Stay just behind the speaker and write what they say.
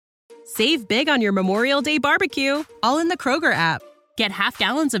Save big on your Memorial Day barbecue, all in the Kroger app. Get half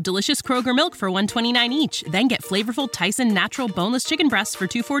gallons of delicious Kroger milk for $1.29 each. Then get flavorful Tyson natural boneless chicken breasts for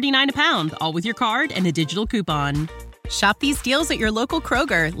 $2.49 a pound, all with your card and a digital coupon. Shop these deals at your local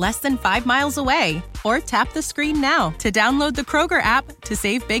Kroger, less than 5 miles away. Or tap the screen now to download the Kroger app to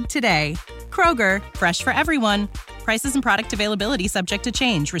save big today. Kroger, fresh for everyone. Prices and product availability subject to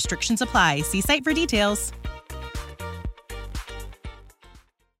change. Restrictions apply. See site for details.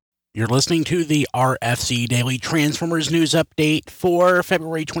 You're listening to the RFC Daily Transformers News Update for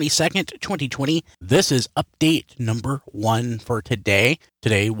February 22nd, 2020. This is update number 1 for today.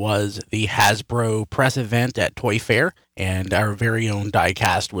 Today was the Hasbro press event at Toy Fair, and our very own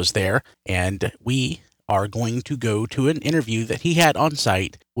Diecast was there, and we are going to go to an interview that he had on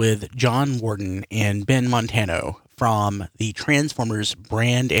site with John Warden and Ben Montano from the Transformers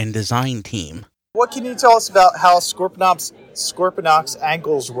brand and design team. What can you tell us about how Scorponok's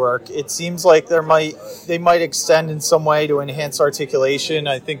ankles work? It seems like they might extend in some way to enhance articulation.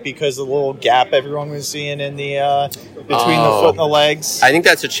 I think because of the little gap everyone was seeing in the between the foot and the legs. I think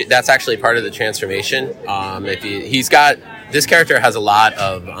that's actually part of the transformation. This character has a lot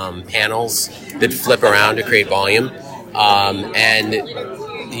of panels that flip around to create volume, and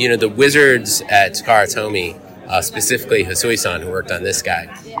the wizards at Takara Tomy. Specifically Hisui-san, who worked on this guy,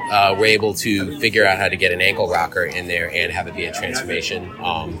 were able to figure out how to get an ankle rocker in there and have it be a transformation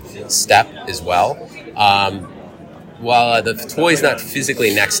step as well. While the toy's not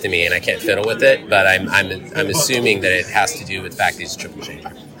physically next to me and I can't fiddle with it, but I'm assuming that it has to do with the fact that it's a triple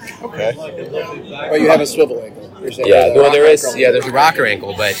changer. Okay. Or you have a swivel ankle. There's a rocker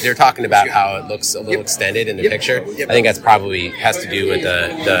ankle, but they're talking about how it looks a little extended in the picture. I think that's probably has to do with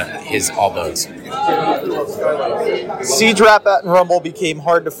his all bones. Siege Rat-Bat and Rumble became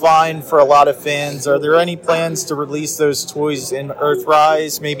hard to find for a lot of fans. Are there any plans to release those toys in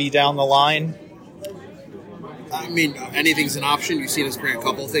Earthrise, maybe down the line? I mean, anything's an option. You've seen us bring a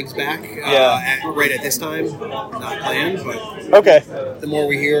couple of things back right at this time. Not planned, but okay. The more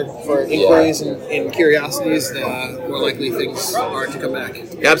we hear for inquiries and curiosities, the more likely things are to come back.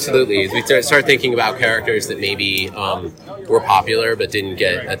 Absolutely. As we start thinking about characters that maybe were popular but didn't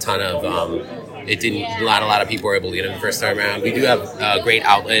get a ton of... not a lot of people were able to get them the first time around. We do have a great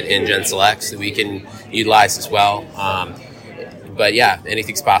outlet in Gen Selects that we can utilize as well. But yeah,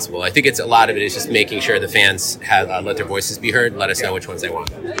 anything's possible. I think a lot of it is just making sure the fans have let their voices be heard, let us know which ones they want.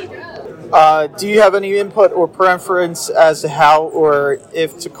 Do you have any input or preference as to how or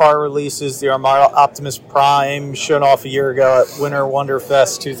if Takara releases the Armada Optimus Prime shown off a year ago at Winter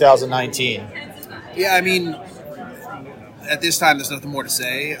Wonderfest 2019? Yeah, I mean, at this time, there's nothing more to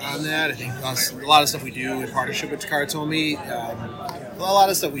say on that. I think a lot of stuff we do in partnership with Takara Tomy, a lot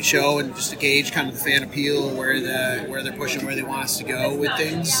of stuff we show and just to gauge kind of the fan appeal, where they're pushing, where they want us to go with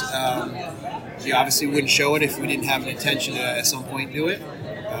things. We obviously wouldn't show it if we didn't have an intention to at some point do it,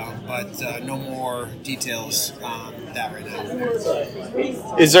 but no more details on that right now.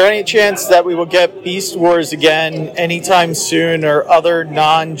 Is there any chance that we will get Beast Wars again anytime soon or other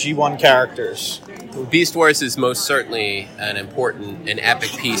non-G1 characters? Beast Wars is most certainly an important and epic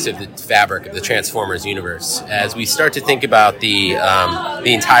piece of the fabric of the Transformers universe. As we start to think about the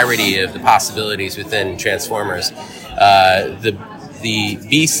entirety of the possibilities within Transformers, the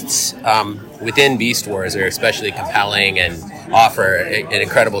beasts within Beast Wars are especially compelling and offer an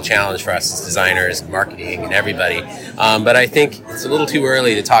incredible challenge for us as designers, marketing, and everybody. But I think it's a little too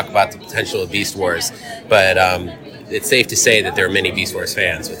early to talk about the potential of Beast Wars. But it's safe to say that there are many Beast Wars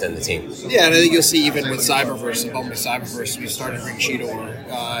fans within the team. Yeah, and I think you'll see even with Cyberverse and Bumblebee Cyberverse, we started to bring Cheetor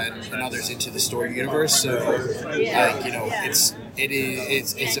and others into the story universe. So, it's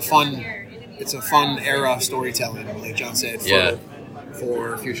a fun era of storytelling, like John said.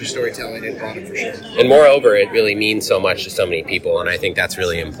 For future storytelling and product for sure. And moreover, it really means so much to so many people, and I think that's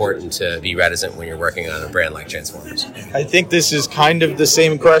really important to be reticent when you're working on a brand like Transformers. I think this is kind of the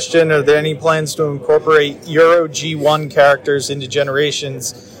same question. Are there any plans to incorporate Euro G1 characters into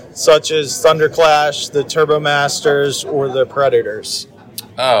Generations, such as Thunderclash, the Turbo Masters, or the Predators?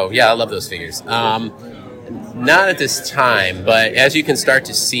 Oh, yeah, I love those figures. Not at this time, but as you can start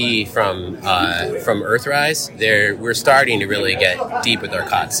to see from Earthrise, we're starting to really get deep with our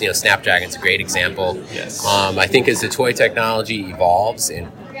cuts. Snapdragon's a great example. Yes. I think as the toy technology evolves and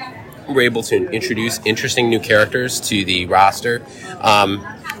we're able to introduce interesting new characters to the roster,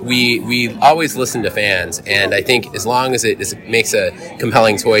 we always listen to fans, and I think as long as it makes a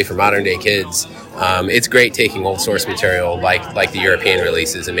compelling toy for modern day kids, it's great taking old source material like the European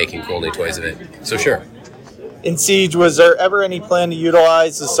releases and making cool new toys of it. So sure. In Siege, was there ever any plan to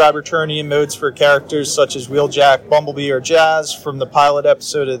utilize the Cybertronian modes for characters such as Wheeljack, Bumblebee, or Jazz from the pilot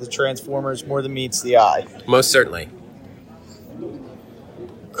episode of the Transformers More Than Meets the Eye? Most certainly.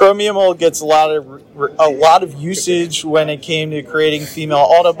 Chromium gets a lot of usage when it came to creating female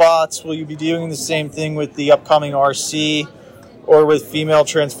Autobots. Will you be doing the same thing with the upcoming RC? Or with female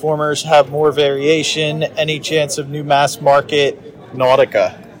Transformers have more variation? Any chance of new mass market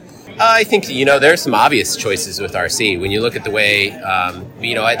Nautica? I think, there's some obvious choices with RC. When you look at the way,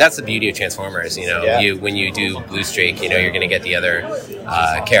 that's the beauty of Transformers. When you do Blue Streak, you're going to get the other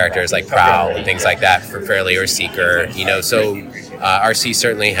characters like Prowl and things like that for Fairly or Seeker. So RC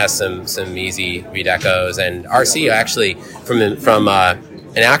certainly has some easy redecos, and RC actually from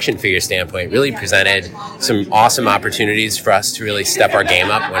an action figure standpoint really presented some awesome opportunities for us to really step our game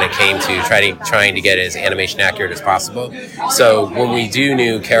up when it came to trying to get as animation accurate as possible. So when we do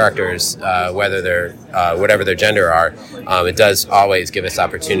new characters, whether they're whatever their gender are, it does always give us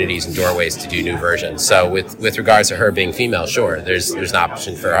opportunities and doorways to do new versions. So with regards to her being female, sure, there's an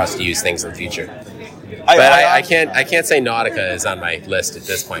option for us to use things in the future. I can't say Nautica is on my list at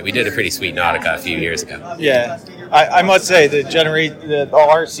this point. We did a pretty sweet Nautica a few years ago. Yeah, I must say the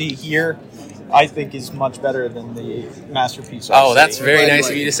RC here, I think, is much better than the Masterpiece RC. Oh, that's very nice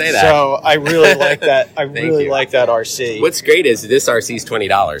of you to say that. So I really like that. I really like that RC. What's great is this RC is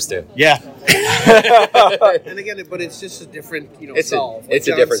 $20 too. Yeah. And again, but it's just a different, solve. It's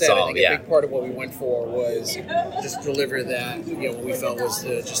a different solve. I think a big part of what we went for was just deliver that, what we felt was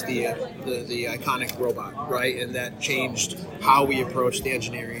the iconic robot, right? And that changed how we approached the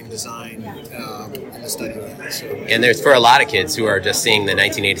engineering, design, and the study of it. So. And there's, for a lot of kids who are just seeing the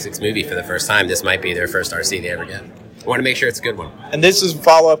 1986 movie for the first time, this might be their first RC they ever get. I want to make sure it's a good one. And this is a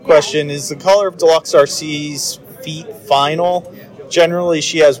follow-up question. Is the color of Deluxe RC's feet final? Generally,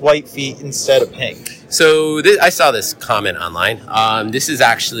 she has white feet instead of pink. So I saw this comment online. This is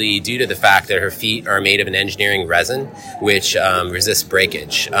actually due to the fact that her feet are made of an engineering resin, which resists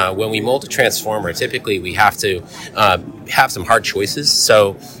breakage. When we mold a Transformer, typically we have to have some hard choices.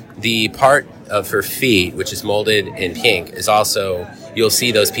 So the part of her feet, which is molded in pink, is also, you'll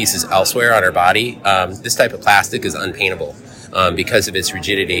see those pieces elsewhere on her body. This type of plastic is unpaintable. Because of its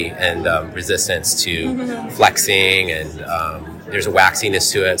rigidity and resistance to flexing, and there's a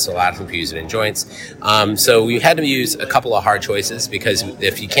waxiness to it, so a lot of them use it in joints. So we had to use a couple of hard choices, because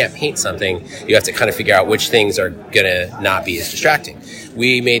if you can't paint something, you have to kind of figure out which things are going to not be as distracting.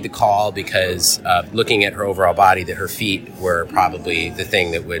 We made the call because looking at her overall body, that her feet were probably the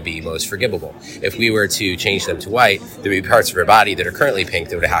thing that would be most forgivable. If we were to change them to white, there would be parts of her body that are currently pink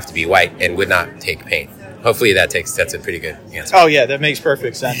that would have to be white and would not take paint. Hopefully that's a pretty good answer. Oh yeah, that makes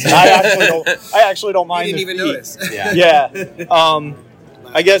perfect sense. And I actually don't mind. You didn't even notice. Yeah.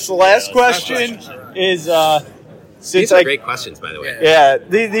 I guess the last question is these are great questions, by the way. Yeah,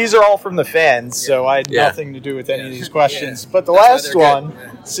 these are all from the fans, so I had nothing to do with any of these questions. But the last one,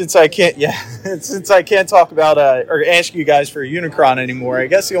 since I can't talk about or ask you guys for a Unicron anymore, I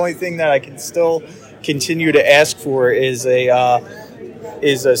guess the only thing that I can still continue to ask for is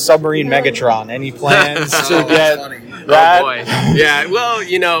a submarine Megatron. Any plans to get that? Oh boy. Yeah,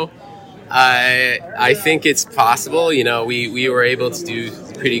 well, I think it's possible. We were able to do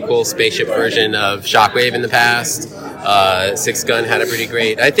a pretty cool spaceship version of Shockwave in the past. Six Gun had a pretty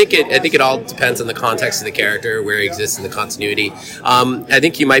great. I think it all depends on the context of the character, where he exists in the continuity. I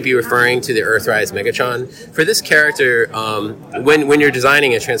think you might be referring to the Earthrise Megatron. For this character, when you're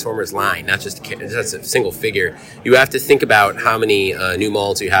designing a Transformers line, not just a single figure, you have to think about how many new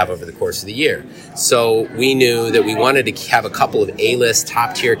molds you have over the course of the year. So we knew that we wanted to have a couple of A-list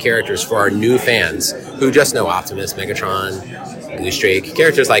top-tier characters for our new fans who just know Optimus, Megatron, Blue Streak,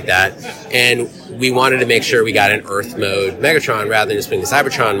 characters like that. And we wanted to make sure we got an Earth mode Megatron rather than just putting the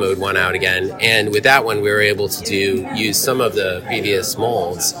Cybertron mode one out again. And with that one, we were able to use some of the previous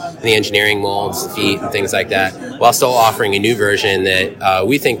molds, the engineering molds, the feet, and things like that, while still offering a new version that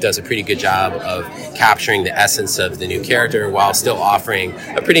we think does a pretty good job of capturing the essence of the new character while still offering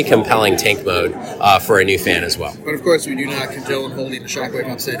a pretty compelling tank mode for a new fan as well. But of course, we do not condone holding the Shockwave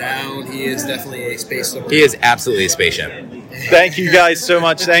upside down. He is definitely a space submarine. He is absolutely a spaceship. Thank you guys so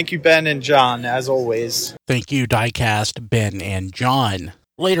much. Thank you, Ben and John, as always. Thank you, Diecast, Ben, and John.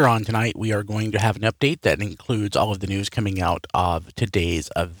 Later on tonight, we are going to have an update that includes all of the news coming out of today's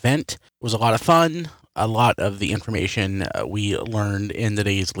event. It was a lot of fun. A lot of the information we learned in the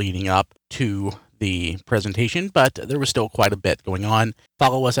days leading up to the presentation, but there was still quite a bit going on.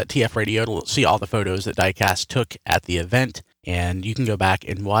 Follow us at TF Radio to see all the photos that Diecast took at the event, and you can go back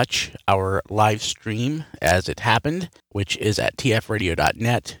and watch our live stream as it happened, which is at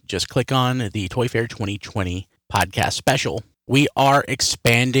tfradio.net. Just click on the Toy Fair 2020 podcast special. We are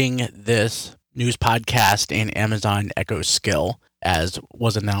expanding this news podcast and Amazon Echo skill, as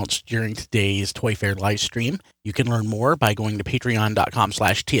was announced during today's Toy Fair live stream. You can learn more by going to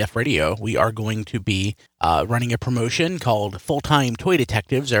patreon.com/tfradio. We are going to be running a promotion called Full-Time Toy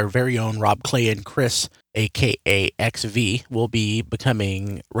Detectives. Our very own Rob Clay and Chris, aka XV, will be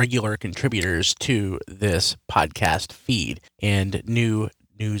becoming regular contributors to this podcast feed and new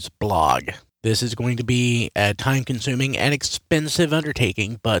news blog. This is going to be a time-consuming and expensive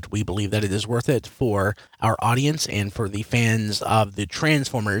undertaking, but we believe that it is worth it for our audience and for the fans of the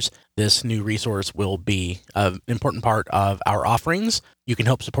Transformers. This new resource will be an important part of our offerings. You can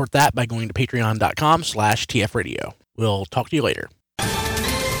help support that by going to patreon.com/tfradio. We'll talk to you later.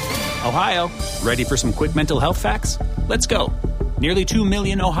 Ohio, ready for some quick mental health facts? Let's go. Nearly 2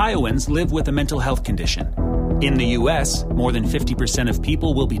 million Ohioans live with a mental health condition. In the U.S., more than 50% of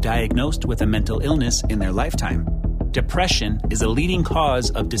people will be diagnosed with a mental illness in their lifetime. Depression is a leading cause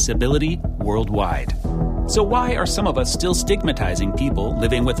of disability worldwide. So why are some of us still stigmatizing people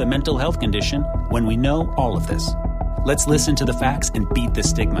living with a mental health condition when we know all of this? Let's listen to the facts and beat the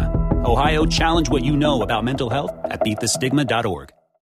stigma. Ohio, challenge what you know about mental health at beatthestigma.org.